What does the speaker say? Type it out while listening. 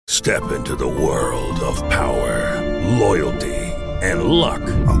Step into the world of power, loyalty, and luck.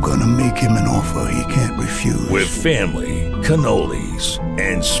 I'm gonna make him an offer he can't refuse. With family, cannolis,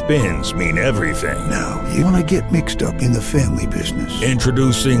 and spins mean everything. Now, you wanna get mixed up in the family business.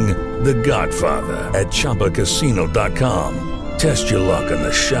 Introducing The Godfather at ChumbaCasino.com. Test your luck in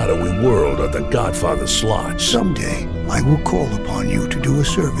the shadowy world of The Godfather slot. Someday, I will call upon you to do a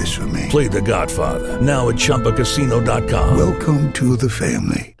service for me. Play The Godfather now at ChumbaCasino.com. Welcome to the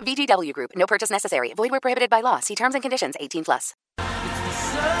family. VGW Group. No purchase necessary. Void where prohibited by law. See terms and conditions. 18+.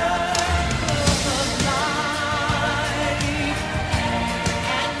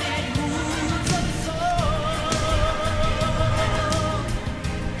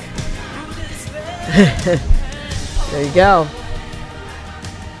 There you go.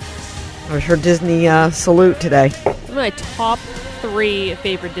 That was her Disney salute today. My top 3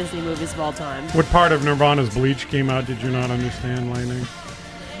 favorite Disney movies of all time. What part of Nirvana's Bleach came out did you not understand, Lightning?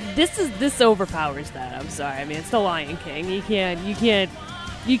 This overpowers that. I'm sorry. I mean, it's the Lion King. You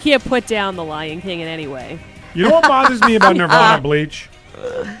can't put down the Lion King in any way. You know what bothers me about Nirvana Bleach?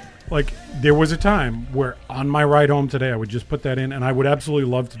 Like, there was a time where on my ride home today, I would just put that in, and I would absolutely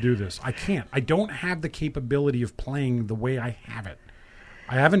love to do this. I can't. I don't have the capability of playing the way I have it.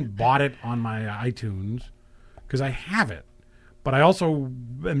 I haven't bought it on my iTunes because I have it, but I also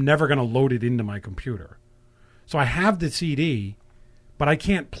am never going to load it into my computer. So I have the CD, but I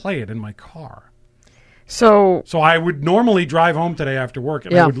can't play it in my car. So I would normally drive home today after work,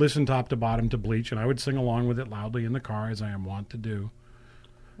 and I would listen top to bottom to Bleach, and I would sing along with it loudly in the car, as I am wont to do.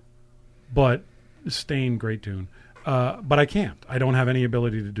 But Stain, great tune. But I can't. I don't have any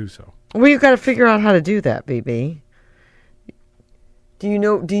ability to do so. Well, you've got to figure out how to do that, BB. Do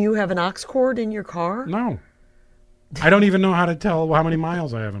you have an aux cord in your car? No. I don't even know how to tell how many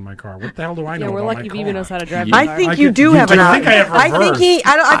miles I have in my car. What the hell do I know about my car? Yeah, we're lucky BB knows how to drive. I think you do have an aux. I think I have reverse.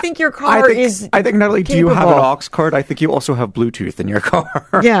 I think your car is. I think not only do you have capable. an aux cord, I think you also have Bluetooth in your car.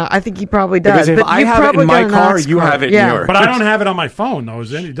 Yeah, I think he probably does. Because if I have it in my car, you have it in yours. But I don't have it on my phone, though.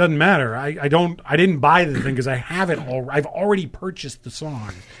 It doesn't matter. I didn't buy the thing because I have it. I've already purchased the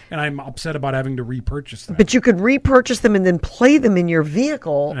songs, and I'm upset about having to repurchase them. But you could repurchase them and then play them in your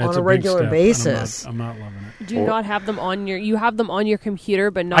vehicle on a regular basis. I'm not loving it. Do you not have them on your? You have them on your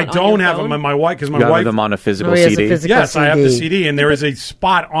computer, but not. I don't have them on my wife because my wife have them on a physical CD. Yes, I have the CD, and there is a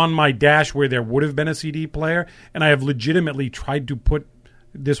spot on my dash where there would have been a CD player, and I have legitimately tried to put.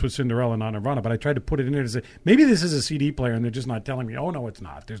 This was Cinderella, not Nirvana, but I tried to put it in there to say maybe this is a CD player, and they're just not telling me. Oh no, it's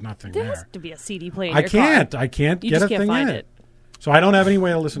not. There's nothing there. There has to be a CD player. In I your can't. car. I can't You get just a can't thing find in it. So I don't have any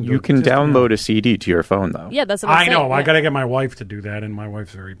way to listen to it. You can download a CD to your phone, though. Yeah, that's what I'm saying. I know. Yeah. I got to get my wife to do that, and my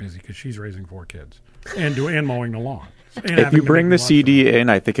wife's very busy because she's raising 4 kids and mowing the lawn. If you bring the CD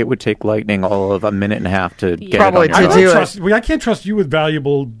in, I think it would take Lightning all of a minute and a half to get Probably it on to your do it. I can't trust you with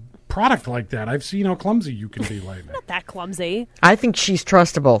valuable product like that. I've seen how clumsy you can be lately. Not that clumsy. I think she's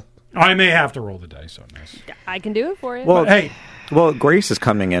trustable. I may have to roll the dice on this. I can do it for you. Well, hey. Well, Grace is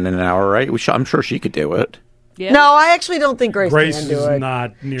coming in an hour, right? I'm sure she could do it. Yeah. No, I actually don't think Grace can do is it.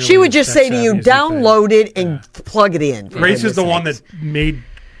 not nearly She would as just say to you, tech-savvy as you think. download it and plug it in. Grace is the one that made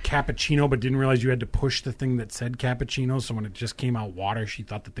cappuccino but didn't realize you had to push the thing that said cappuccino, so when it just came out water, she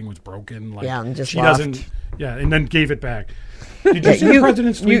thought the thing was broken. Like, and just she left. doesn't. Yeah, and then gave it back. Did you see the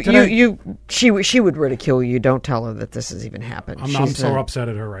president's tweet today? She would ridicule you. Don't tell her that this has even happened. I'm so upset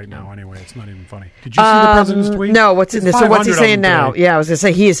at her right now. Anyway, it's not even funny. Did you see the president's tweet? No. What's in this? So what's he saying now? Today. Yeah, I was going to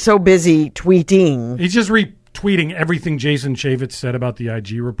say he is so busy tweeting. He's just retweeting everything Jason Chaffetz said about the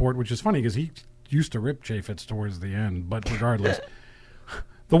IG report, which is funny because he used to rip Chaffetz towards the end. But regardless,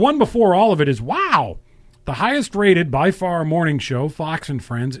 the one before all of it is, wow, the highest rated by far morning show, Fox and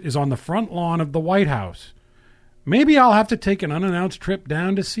Friends, is on the front lawn of the White House. Maybe I'll have to take an unannounced trip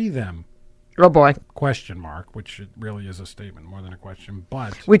down to see them. Oh, boy. Question mark, which it really is a statement more than a question,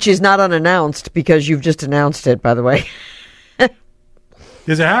 but... Which is not unannounced because you've just announced it, by the way.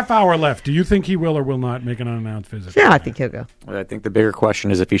 There's a half hour left. Do you think he will or will not make an unannounced visit? Yeah, I think he'll go. I think the bigger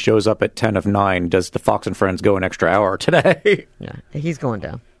question is if he shows up at 10 of 9, does the Fox and Friends go an extra hour today? Yeah, he's going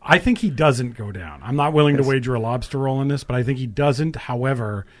down. I think he doesn't go down. I'm not willing to wager a lobster roll on this, but I think he doesn't.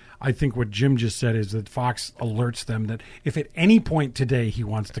 However, I think what Jim just said is that Fox alerts them that if at any point today he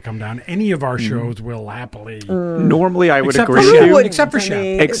wants to come down, any of our shows will happily. Normally, I would Except agree for with Shep. you. Except for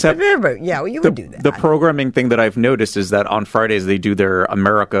Shep. Yeah, well, you would do that. The programming thing that I've noticed is that on Fridays they do their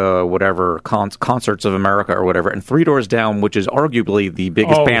America, whatever, Concerts of America or whatever, and Three Doors Down, which is arguably the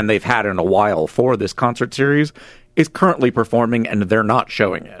biggest band they've had in a while for this concert series, is currently performing, and they're not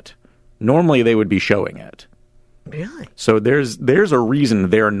showing it. Normally, they would be showing it. Really? So there's a reason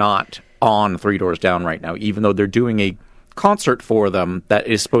they're not on Three Doors Down right now, even though they're doing concert for them that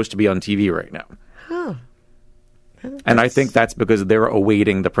is supposed to be on TV right now. And I think that's because they're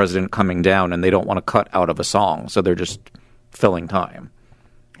awaiting the president coming down and they don't want to cut out of a song, so they're just filling time.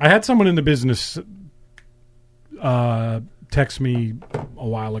 I had someone in the business text me a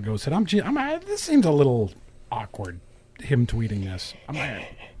while ago, said, this seems a little awkward, him tweeting this. I'm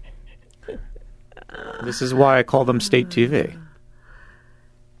like, this is why I call them state TV.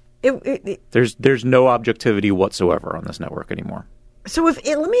 There's no objectivity whatsoever on this network anymore. So let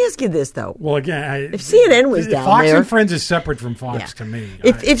me ask you this though. Well, again, if CNN was down Fox there, and Friends is separate from Fox to me.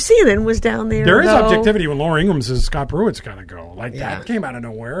 If CNN was down there is though, objectivity when Laura Ingraham says Scott Pruitt's got to go. That came out of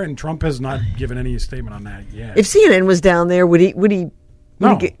nowhere, and Trump has not given any statement on that yet. If CNN was down there, would he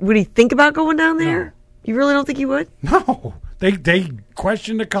think about going down there? No. You really don't think he would? No. They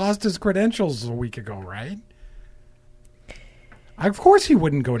questioned Acosta's credentials a week ago, right? Of course he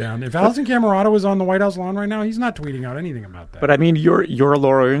wouldn't go down. If Alison Camerata was on the White House lawn right now, he's not tweeting out anything about that. But I mean, your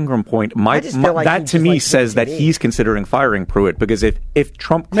Laura Ingraham point, that to me says that he's considering firing Pruitt, because if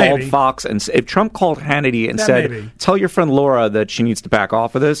Trump called Fox and if Trump called Hannity and said, tell your friend Laura that she needs to back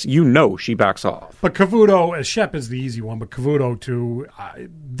off of this, she backs off. But Cavuto, Shep is the easy one, but Cavuto too,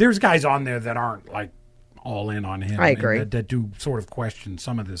 there's guys on there that aren't all in on him. I agree. That do sort of question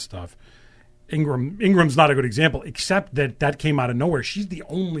some of this stuff. Ingram's not a good example, except that came out of nowhere. She's the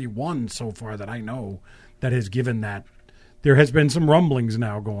only one so far that I know that has given that. There has been some rumblings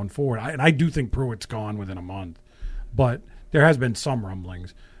now going forward. And I do think Pruitt's gone within a month. But there has been some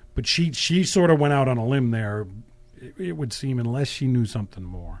rumblings. But she sort of went out on a limb there, it would seem, unless she knew something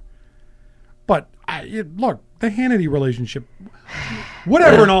more. But, look, the Hannity relationship,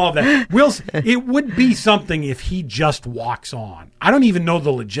 whatever and all of that, it would be something if he just walks on. I don't even know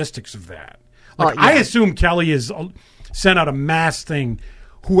the logistics of that. I assume Kelly has sent out a mass thing.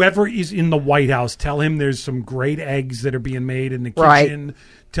 Whoever is in the White House, tell him there's some great eggs that are being made in the kitchen. Right.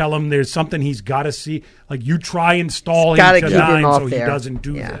 Tell him there's something he's got to see. You try and stall him to 9 so he doesn't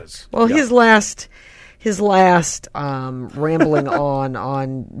do this. Well, his last rambling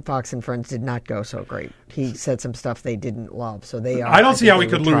on Fox and Friends did not go so great. He said some stuff they didn't love. So I don't see how he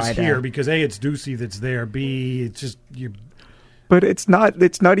could lose here because A, it's Doucy that's there. B, it's just you. But it's not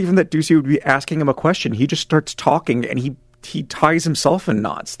even that Doucy would be asking him a question. He just starts talking and he ties himself in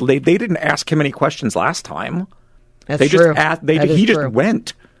knots. They didn't ask him any questions last time. That's true. He just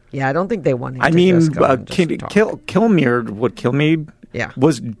went. Yeah, I don't think they wanted. Kilmeade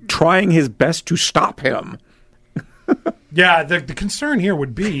was trying his best to stop him. Yeah, the concern here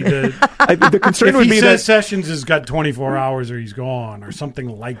would be the concern if would he be says that Sessions has got 24 hours or he's gone or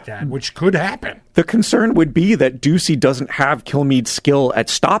something like that, which could happen. The concern would be that Doucy doesn't have Kilmeade's skill at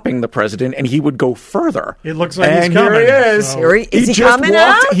stopping the president, and he would go further. It looks like he's coming. Here he is. So. Is he coming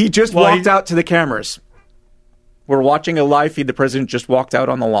out? He just walked out to the cameras. We're watching a live feed. The president just walked out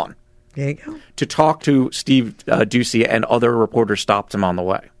on the lawn. There you go. To talk to Steve Doucy, and other reporters stopped him on the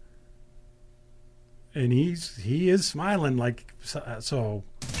way. And he is smiling so.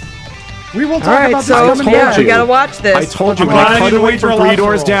 We will talk about this. We got to watch this. I told you when he cut away for 3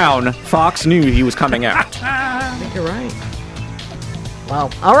 doors down, Fox knew he was coming out. I think you're right. Wow.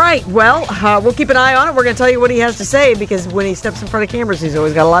 All right. Well, we'll keep an eye on it. We're going to tell you what he has to say because when he steps in front of cameras, he's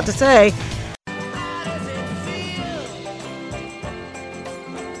always got a lot to say.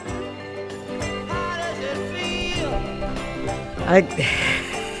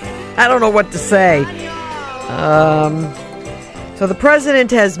 I don't know what to say. So the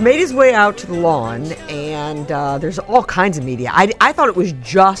president has made his way out to the lawn, and there's all kinds of media. I thought it was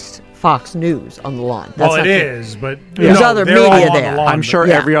just Fox News on the lawn. Well, it is, but there's other media there. I'm sure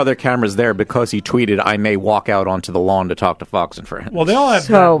every other camera's there because he tweeted, I may walk out onto the lawn to talk to Fox and Friends. Well, they all have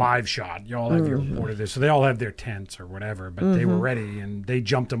that live shot. You all have your reporter there. So they all have their tents or whatever, but they were ready, and they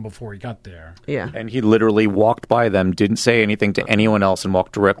jumped him before he got there. Yeah. And he literally walked by them, didn't say anything to anyone else, and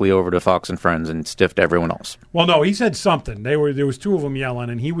walked directly over to Fox and Friends and stiffed everyone else. Well, no, he said something. There was 2 of them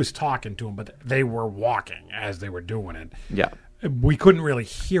yelling, and he was talking to them, but they were walking as they were doing it. Yeah. We couldn't really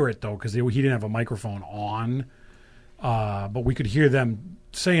hear it, though, because he didn't have a microphone on. But we could hear them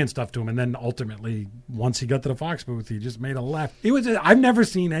saying stuff to him. And then ultimately, once he got to the Fox booth, he just made a left. I've never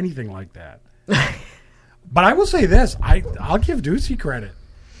seen anything like that. But I will say this. I'll give Doucy credit.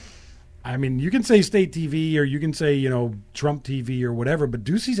 I mean, you can say state TV or you can say, Trump TV or whatever. But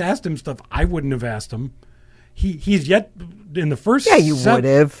Doucy's asked him stuff I wouldn't have asked him. He's yet in the first. Yeah, you would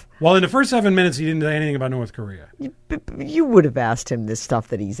have. Well, in the first 7 minutes, he didn't say anything about North Korea. You would have asked him this stuff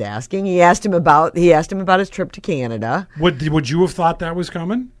that he's asking. He asked him about his trip to Canada. Would you have thought that was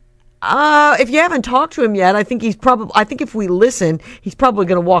coming? If you haven't talked to him yet, I think if we listen, he's probably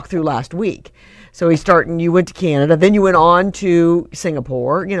going to walk through last week. So you went to Canada, then you went on to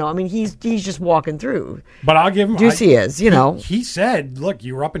Singapore. I mean, he's just walking through. But I'll give him. Doucy is. He said, "Look,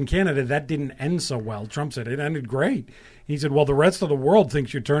 you were up in Canada. That didn't end so well." Trump said it ended great. He said, "Well, the rest of the world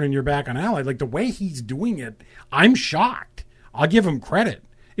thinks you're turning your back on allies." Like the way he's doing it, I'm shocked. I'll give him credit.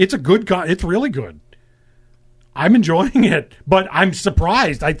 It's it's really good. I'm enjoying it, but I'm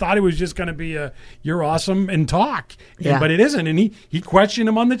surprised. I thought it was just going to be "you're awesome" and talk, but it isn't. And he questioned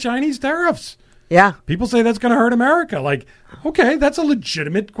him on the Chinese tariffs. Yeah, people say that's going to hurt America. Like, okay, that's a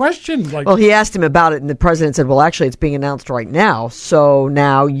legitimate question. Like, well, he asked him about it, and the president said, "Well, actually, it's being announced right now, so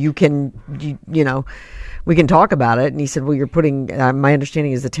now you can, we can talk about it." And he said, "Well, you're putting. My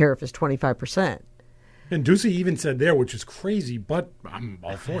understanding is the tariff is 25%." And Doucy even said there, which is crazy, but I'm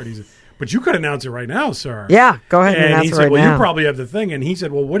all for it. He said, "But you could announce it right now, sir." Yeah, go ahead and announce it right now. And he said, "Well, you probably have the thing." And he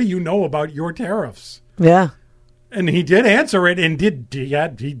said, "Well, what do you know about your tariffs?" Yeah. And he did answer it, and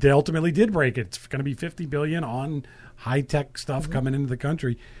he ultimately did break it. It's going to be $50 billion on high-tech stuff coming into the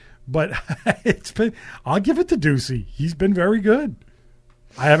country. But I'll give it to Doucy. He's been very good.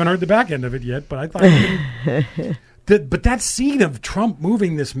 I haven't heard the back end of it yet, but I thought... But that scene of Trump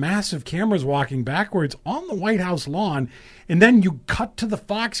moving this massive cameras walking backwards on the White House lawn, and then you cut to the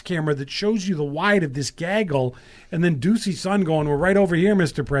Fox camera that shows you the wide of this gaggle, and then Doucy's son going, "We're right over here,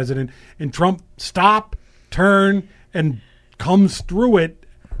 Mr. President," and Trump turn, and comes through it.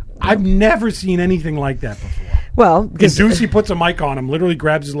 I've never seen anything like that before. Well, and Doucy puts a mic on him, literally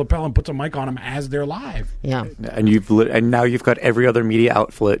grabs his lapel and puts a mic on him as they're live. Yeah, and now you've got every other media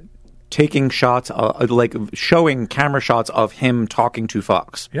outlet taking shots, like showing camera shots of him talking to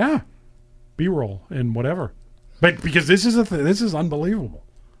Fox. Yeah, B-roll and whatever. But because this is unbelievable.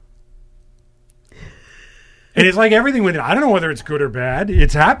 And it's like everything with it. I don't know whether it's good or bad.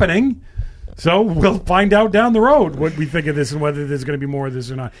 It's happening. So we'll find out down the road what we think of this and whether there's going to be more of this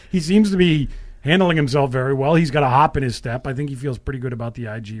or not. He seems to be handling himself very well. He's got a hop in his step. I think he feels pretty good about the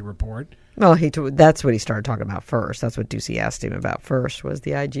IG report. Well, that's what he started talking about first. That's what Doucy asked him about first, was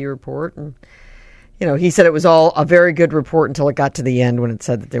the IG report. And, he said it was all a very good report until it got to the end when it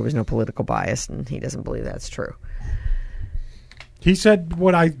said that there was no political bias, and he doesn't believe that's true. He said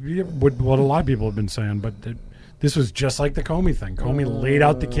what a lot of people have been saying, but this was just like the Comey thing. Comey laid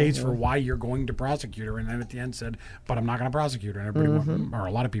out the case for why you're going to prosecute her, and then at the end said, "But I'm not going to prosecute her." And everybody went, or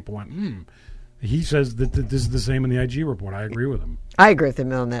a lot of people went, He says that this is the same in the IG report. I agree with him. I agree with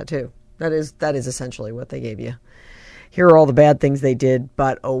him on that, too. That is essentially what they gave you. Here are all the bad things they did,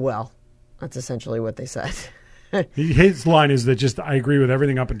 but oh well. That's essentially what they said. His line is that I agree with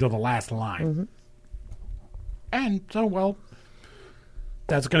everything up until the last line. Mm-hmm. And so, well,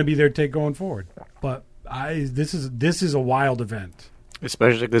 that's going to be their take going forward. But this is a wild event.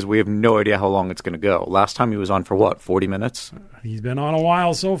 Especially because we have no idea how long it's going to go. Last time he was on for 40 minutes? He's been on a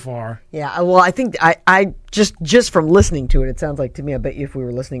while so far. Yeah, well, I think I just from listening to it sounds like to me, I bet you if we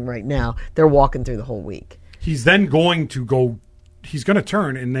were listening right now, they're walking through the whole week. He's then going to he's going to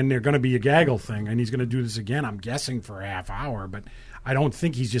turn, and then there's going to be a gaggle thing, and he's going to do this again, I'm guessing, for a half hour, but I don't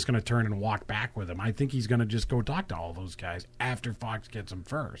think he's just going to turn and walk back with him. I think he's going to just go talk to all those guys after Fox gets him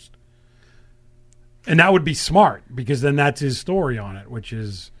first. And that would be smart, because then that's his story on it, which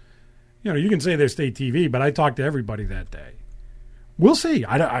is, you can say they're state TV, but I talked to everybody that day. We'll see.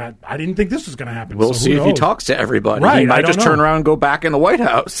 I didn't think this was going to happen. We'll see if he talks to everybody. Right, he might just turn around and go back in the White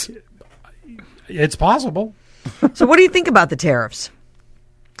House. It's possible. So what do you think about the tariffs?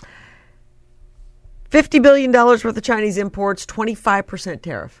 $50 billion worth of Chinese imports, 25%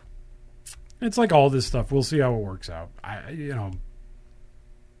 tariff. It's like all this stuff. We'll see how it works out.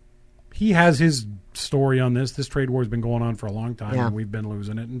 He has his story on this. This trade war has been going on for a long time, and we've been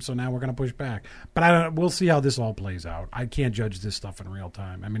losing it, and so now we're going to push back. But we'll see how this all plays out. I can't judge this stuff in real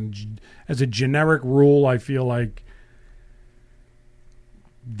time. I mean, as a generic rule, I feel like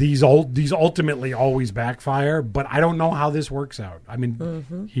these ultimately always backfire, but I don't know how this works out. I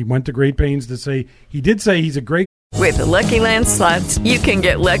mean, he went to great pains to say he's a great. With the Lucky Land Slots, you can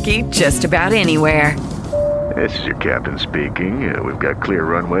get lucky just about anywhere. This is your captain speaking. We've got clear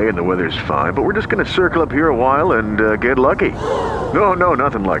runway and the weather's fine, but we're just going to circle up here a while and get lucky. No,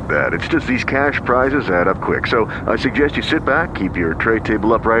 nothing like that. It's just these cash prizes add up quick. So I suggest you sit back, keep your tray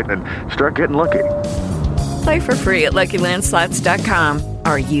table upright, and start getting lucky. Play for free at LuckyLandSlots.com.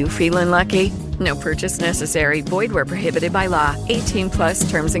 Are you feeling lucky? No purchase necessary. Void where prohibited by law. 18+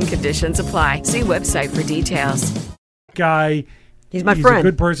 terms and conditions apply. See website for details. Guy. He's my friend. He's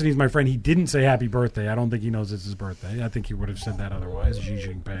a good person. He's my friend. He didn't say happy birthday. I don't think he knows it's his birthday. I think he would have said that otherwise, Xi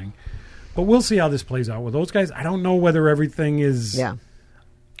Jinping. But we'll see how this plays out with those guys. I don't know whether everything is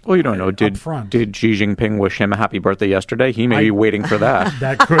Well, you don't know. Did Xi Jinping wish him a happy birthday yesterday? He may be waiting for that.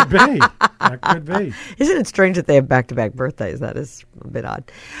 That could be. That could be. Isn't it strange that they have back-to-back birthdays? That is a bit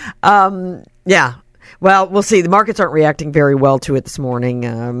odd. Yeah. Well, we'll see. The markets aren't reacting very well to it this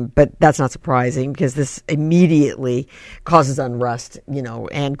morning, but that's not surprising because this immediately causes unrest,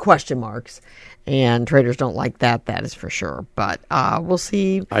 and question marks. And traders don't like that. That is for sure. But we'll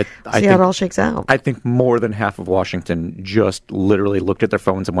see. How it all shakes out. I think more than half of Washington just literally looked at their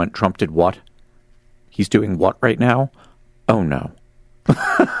phones and went, "Trump did what? He's doing what right now? Oh no!"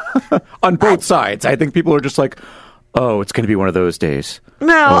 On both sides, I think people are just like, "Oh, it's going to be one of those days."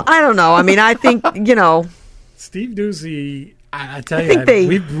 No, I don't know. I mean, I think Steve Doucy. I tell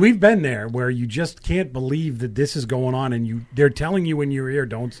you, we've been there where you just can't believe that this is going on, and they're telling you in your ear,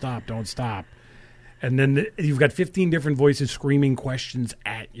 "Don't stop, don't stop." And then you've got 15 different voices screaming questions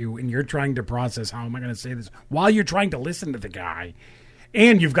at you, and you're trying to process, how am I going to say this? While you're trying to listen to the guy.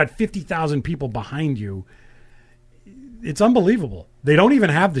 And you've got 50,000 people behind you. It's unbelievable. They don't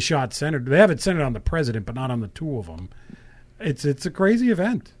even have the shot centered. They have it centered on the president, but not on the two of them. It's a crazy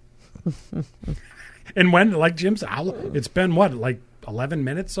event. And when, like Jim said, it's been, 11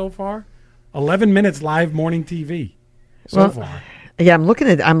 minutes so far? 11 minutes live morning TV so far. Yeah, I'm looking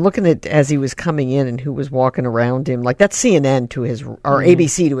at as he was coming in and who was walking around him. Like that's CNN to his or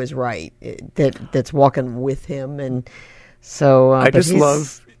ABC to his right that's walking with him, and so I just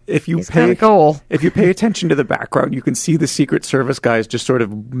love if you pay attention to the background, you can see the Secret Service guys just sort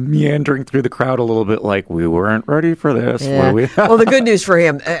of meandering through the crowd a little bit, like we weren't ready for this. Yeah. Were we? Well, the good news for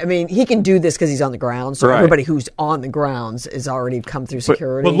him, I mean, he can do this because he's on the ground. So everybody who's on the grounds is already come through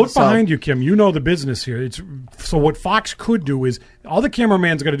security. But look behind you, Kim. You know the business here. So what Fox could do is all the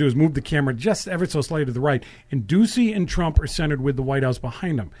cameraman's got to do is move the camera just ever so slightly to the right, and Doucy and Trump are centered with the White House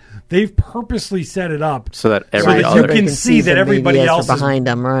behind them. They've purposely set it up so that you can see that everybody else is behind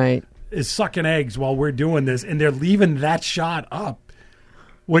them, right? Is sucking eggs while we're doing this, and they're leaving that shot up,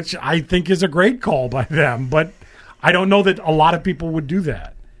 which I think is a great call by them. But I don't know that a lot of people would do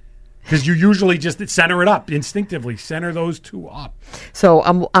that because you usually just center it up instinctively, center those two up.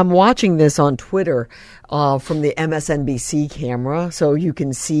 So I'm watching this on Twitter from the MSNBC camera, so you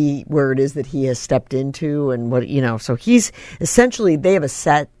can see where it is that he has stepped into and what So he's essentially they have a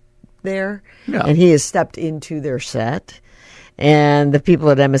set there, and he has stepped into their set. And the people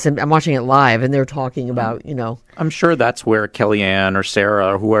at MSN, I'm watching it live, and they're talking about, I'm sure that's where Kellyanne or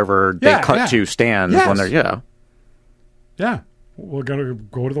Sarah or whoever they cut to stands when they're, Yeah. We're going to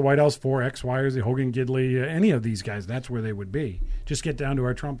go to the White House for X, Y, or Z, Hogan, Gidley, any of these guys. That's where they would be. Just get down to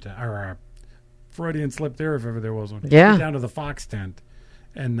our Trump tent, or our Freudian slip there if ever there was one. Yeah. Get down to the Fox tent,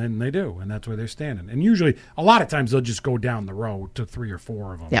 and then they do, and that's where they're standing. And usually, a lot of times, they'll just go down the row to 3 or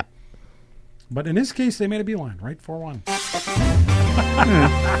 4 of them. Yep. But in this case, they made a beeline, right? 4-1.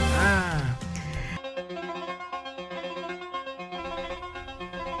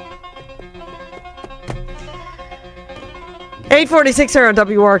 .846 here on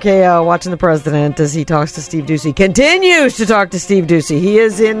WRKO, watching the president as he talks to Steve Doucy. Continues to talk to Steve Doucy. He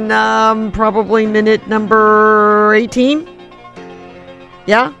is in probably minute number 18.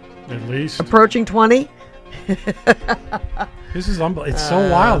 Yeah? At least. Approaching 20. This is unbelievable. It's so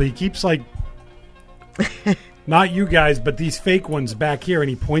wild. He keeps not you guys, but these fake ones back here, and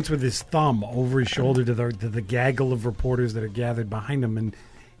he points with his thumb over his shoulder to the gaggle of reporters that are gathered behind him, and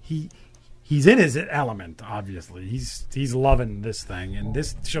he's in his element. Obviously, he's loving this thing, and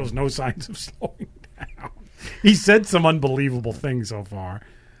this shows no signs of slowing down. He said some unbelievable things so far.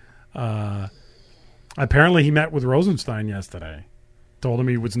 Apparently, he met with Rosenstein yesterday. Told him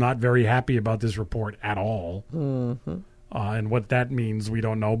he was not very happy about this report at all. Mm-hmm. And what that means, we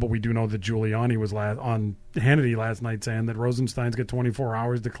don't know, but we do know that Giuliani was on Hannity last night saying that Rosenstein's got 24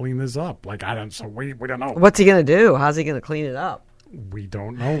 hours to clean this up. We don't know. What's he going to do? How's he going to clean it up? We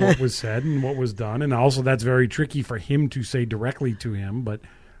don't know what was said and what was done. And also that's very tricky for him to say directly to him, but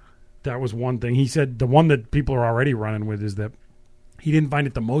that was one thing. He said the one that people are already running with is that he didn't find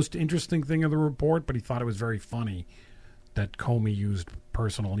it the most interesting thing of the report, but he thought it was very funny that Comey used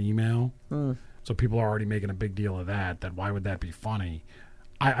personal email. So people are already making a big deal of that why would that be funny?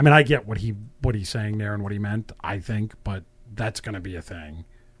 I mean, I get what he's saying there and what he meant, I think, but that's going to be a thing.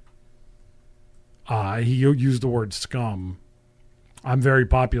 He used the word scum. I'm very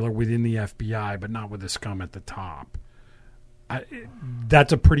popular within the FBI, but not with the scum at the top.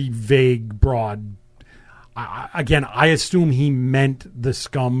 That's a pretty vague, broad... I assume he meant the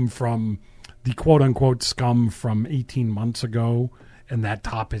scum from... the quote-unquote scum from 18 months ago, and that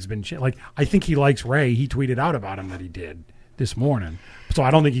top has been... I think he likes Ray. He tweeted out about him that he did. this morning. So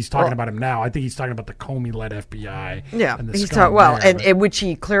I don't think he's talking about him now. I think he's talking about the Comey-led FBI. Yeah, and the he's scum and which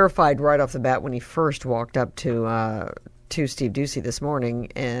he clarified right off the bat when he first walked up to Steve Doucy this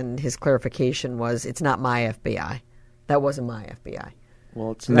morning, and his clarification was, "It's not my FBI. That wasn't my FBI."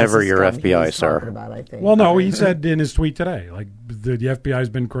 Well, it's never your FBI, sir. About, I think. Well, no, he said in his tweet today, like the FBI's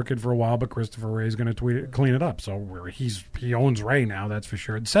been crooked for a while, but Christopher Wray's going to clean it up. So he owns Wray now, that's for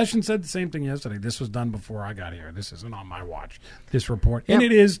sure. Sessions said the same thing yesterday. This was done before I got here. This isn't on my watch. This report, and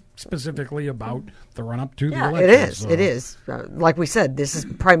it is specifically about the run up to the election. It is. So. It is. Like we said, this is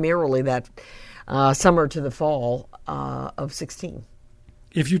primarily that summer to the fall of 16.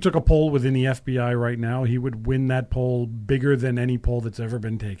 If you took a poll within the FBI right now, he would win that poll bigger than any poll that's ever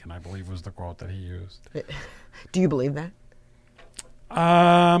been taken, I believe was the quote that he used. Do you believe that?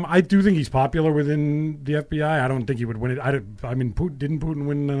 I do think he's popular within the FBI. I don't think he would win it. I mean, didn't Putin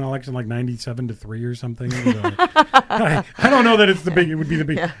win an election like 97-3 or something? I don't know that it would be the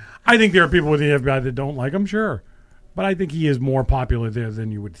big. Yeah. I think there are people within the FBI that don't like him, sure. But I think he is more popular there than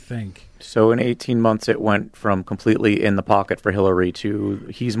you would think. So in 18 months, it went from completely in the pocket for Hillary to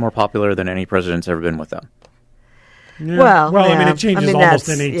he's more popular than any president's ever been with them. Yeah. Well, I mean, it changes almost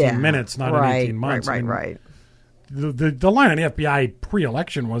in 18 minutes, not in 18 months. Right. The line on the FBI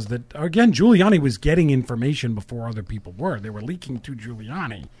pre-election was that, again, Giuliani was getting information before other people were. They were leaking to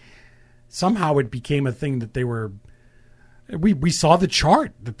Giuliani. Somehow it became a thing that they were... We saw the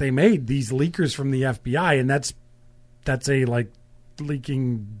chart that they made, these leakers from the FBI, and that's a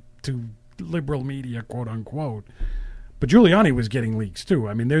leaking to liberal media, quote unquote. But Giuliani was getting leaks too.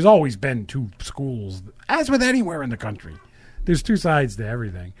 I mean, there's always been two schools, as with anywhere in the country. There's two sides to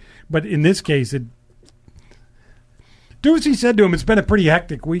everything. But in this case, Doucy said to him, "It's been a pretty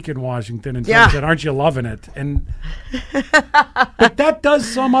hectic week in Washington," and Trump said, "Aren't you loving it?" And but that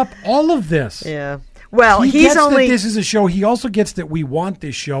does sum up all of this. Yeah. Well, he gets that this is a show. He also gets that we want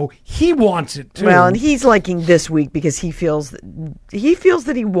this show. He wants it too. Well, and he's liking this week because he feels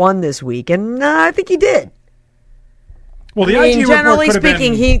that he won this week, and I think he did. Well, generally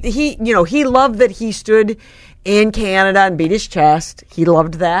speaking, he loved that he stood in Canada and beat his chest. He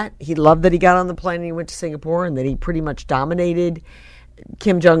loved that. He loved that he got on the plane and he went to Singapore and that he pretty much dominated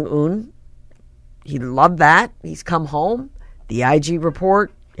Kim Jong-un. He loved that. He's come home. The IG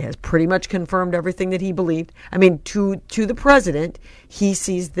report has pretty much confirmed everything that he believed. I mean, to the president, he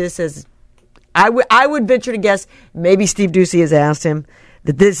sees this as, I would venture to guess, maybe Steve Doucy has asked him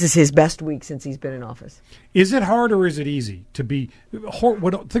that this is his best week since he's been in office. Is it hard or is it easy to be?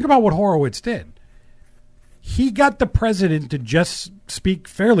 Think about what Horowitz did. He got the president to just speak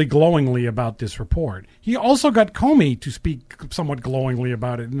fairly glowingly about this report. He also got Comey to speak somewhat glowingly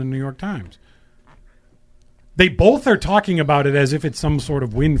about it in the New York Times. They both are talking about it as if it's some sort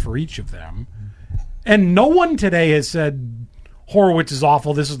of win for each of them. And no one today has said, Horowitz is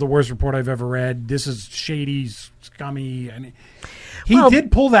awful, this is the worst report I've ever read, this is shady, scummy. And he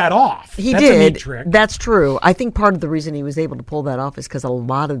did pull that off. That's a neat trick. That's true. I think part of the reason he was able to pull that off is because a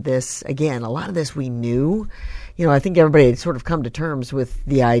lot of this we knew. You know, I think everybody had sort of come to terms with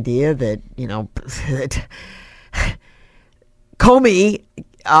the idea that, that Comey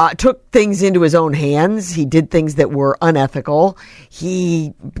took things into his own hands. He did things that were unethical.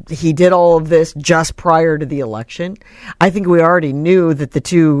 He did all of this just prior to the election. I think we already knew that the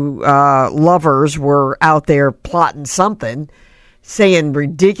two lovers were out there plotting something, saying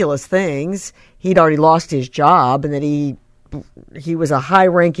ridiculous things. He'd already lost his job, and that he was a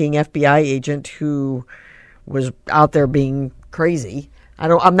high-ranking FBI agent who was out there being crazy.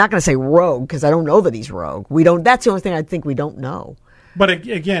 I'm not going to say rogue because I don't know that he's rogue. That's the only thing I think we don't know. But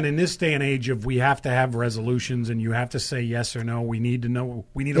again, in this day and age of we have to have resolutions and you have to say yes or no, we need to know.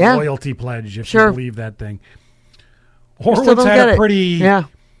 We need a loyalty pledge if you believe that thing. Horowitz had a pretty. Yeah.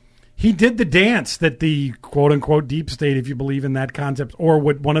 He did the dance that the quote unquote deep state, if you believe in that concept, or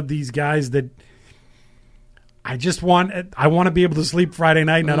what one of these guys that I want to be able to sleep Friday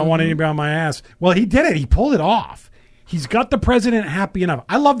night and I don't want anybody on my ass. Well, he did it. He pulled it off. He's got the president happy enough.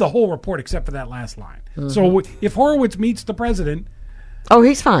 I love the whole report except for that last line. Mm-hmm. So if Horowitz meets the president. Oh,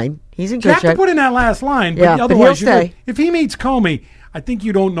 he's fine. He's in good shape. You have to put in that last line. But otherwise, he'll stay. If he meets Comey, I think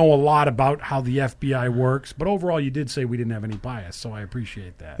you don't know a lot about how the FBI works. But overall, you did say we didn't have any bias, so I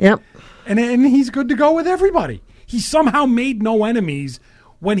appreciate that. Yep. And he's good to go with everybody. He somehow made no enemies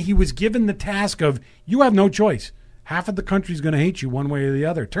when he was given the task of, you have no choice. Half of the country's going to hate you one way or the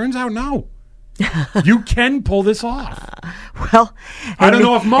other. Turns out, no. You can pull this off. Well, I don't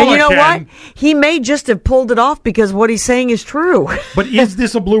know if Mueller can. You know what? He may just have pulled it off because what he's saying is true. But is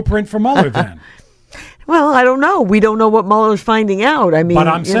this a blueprint for Mueller then? Well, I don't know. We don't know what Mueller's finding out. I mean, but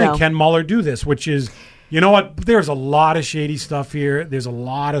I'm saying, can Mueller do this? Which is, You know what? There's a lot of shady stuff here. There's a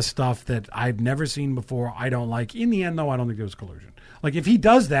lot of stuff that I've never seen before. I don't like. In the end, though, I don't think there was collusion. Like, if he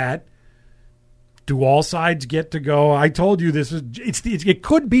does that, do all sides get to go? I told you this is. It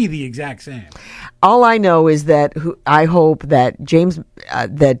could be the exact same. All I know is that I hope that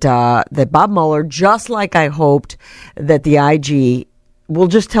that Bob Mueller, just like I hoped that the IG will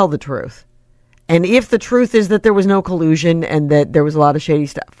just tell the truth. And if the truth is that there was no collusion and that there was a lot of shady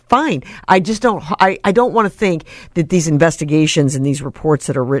stuff, fine. I just don't. I don't want to think that these investigations and these reports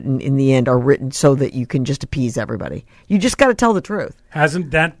that are written in the end are written so that you can just appease everybody. You just got to tell the truth.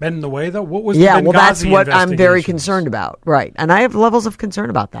 Hasn't that been the way though? What was yeah? The well, that's Benghazi what I'm very concerned about. Right, and I have levels of concern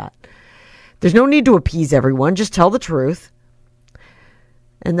about that. There's no need to appease everyone. Just tell the truth,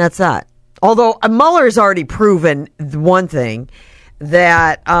 and that's that. Although Mueller has already proven one thing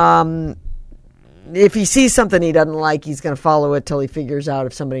that. If he sees something he doesn't like, he's going to follow it till he figures out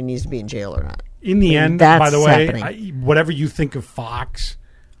if somebody needs to be in jail or not. In the end, by the way, whatever you think of Fox,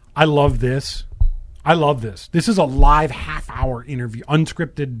 I love this. This is a live half-hour interview,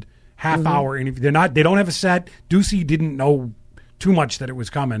 unscripted half-hour interview. They don't have a set. Doucy didn't know too much that it was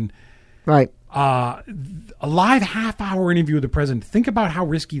coming. Right. A live half-hour interview with the president. Think about how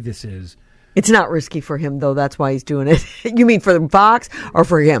risky this is. It's not risky for him, though. That's why he's doing it. You mean for the Fox or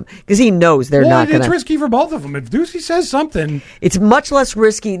for him? Because he knows they're not going to. It's risky for both of them. If Doucy says something. It's much less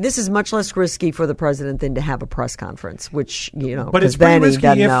risky. This is much less risky for the president than to have a press conference, which, but it's then risky he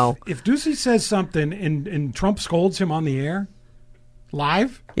doesn't know. If Doucy says something and Trump scolds him on the air,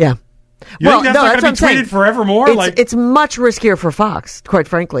 live. Yeah. You think that's not going to be tweeted forevermore? It's much riskier for Fox, quite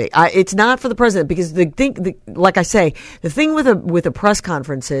frankly. It's not for the president because like I say, the thing with a press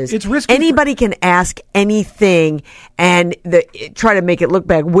conference is it's risky. Anybody can ask anything and try to make it look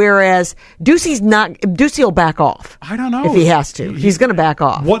bad. Whereas Doucy will back off. I don't know if he has to. He's going to back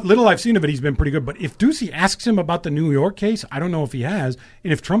off. What little I've seen of it, he's been pretty good. But if Doucy asks him about the New York case, I don't know if he has.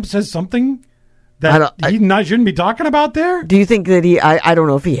 And if Trump says something that he shouldn't be talking about there? Do you think that I don't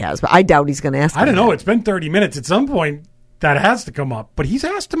know if he has, but I doubt he's going to ask him. I don't know. It's been 30 minutes. At some point, that has to come up. But he's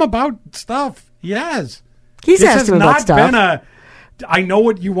asked him about stuff. He has. He's asked him about stuff. This has not been I know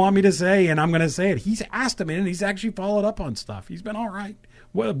what you want me to say, and I'm going to say it. He's asked him, and he's actually followed up on stuff. He's been all right.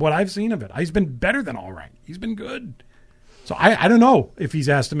 What I've seen of it. He's been better than all right. He's been good. So I don't know if he's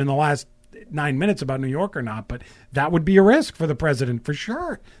asked him in the last 9 minutes about New York or not, but that would be a risk for the president for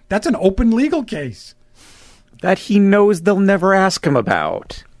sure. That's an open legal case that he knows they'll never ask him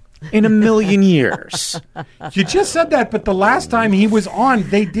about in a million years. You just said that, but the last time he was on,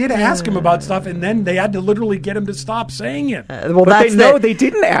 they did ask him about stuff, and then they had to literally get him to stop saying it. They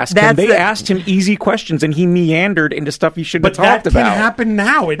didn't ask him. They asked him easy questions, and he meandered into stuff he shouldn't have talked about. But that can happen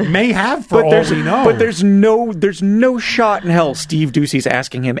now. It may have for all we know. But there's no shot in hell Steve Doucy's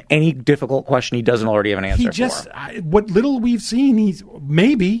asking him any difficult question he doesn't already have an answer for. What little we've seen,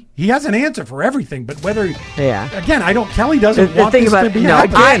 he has an answer for everything, but whether... Yeah. Again, Kelly doesn't want this to be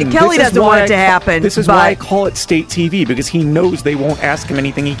happening. Kelly doesn't want it to happen. This is why I call it state TV, because he knows they won't ask him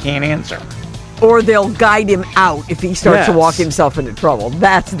anything he can't answer. Or they'll guide him out if he starts to walk himself into trouble.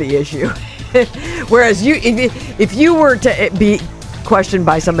 That's the issue. Whereas if you were to be questioned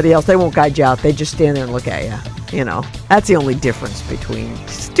by somebody else, they won't guide you out. They just stand there and look at you. That's the only difference between...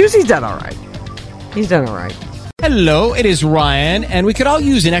 Doucy's done all right. He's done all right. Hello, it is Ryan, and we could all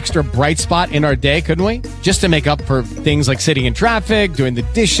use an extra bright spot in our day, couldn't we? Just to make up for things like sitting in traffic, doing the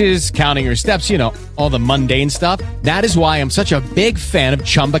dishes, counting your steps, all the mundane stuff. That is why I'm such a big fan of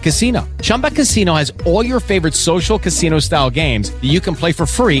Chumba Casino. Chumba Casino has all your favorite social casino-style games that you can play for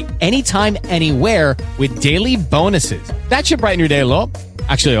free anytime, anywhere with daily bonuses. That should brighten your day a little.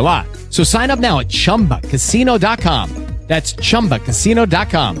 Actually, a lot. So sign up now at ChumbaCasino.com. That's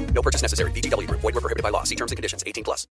ChumbaCasino.com. No purchase necessary. VGW Group. Void where prohibited by law. See terms and conditions. 18+.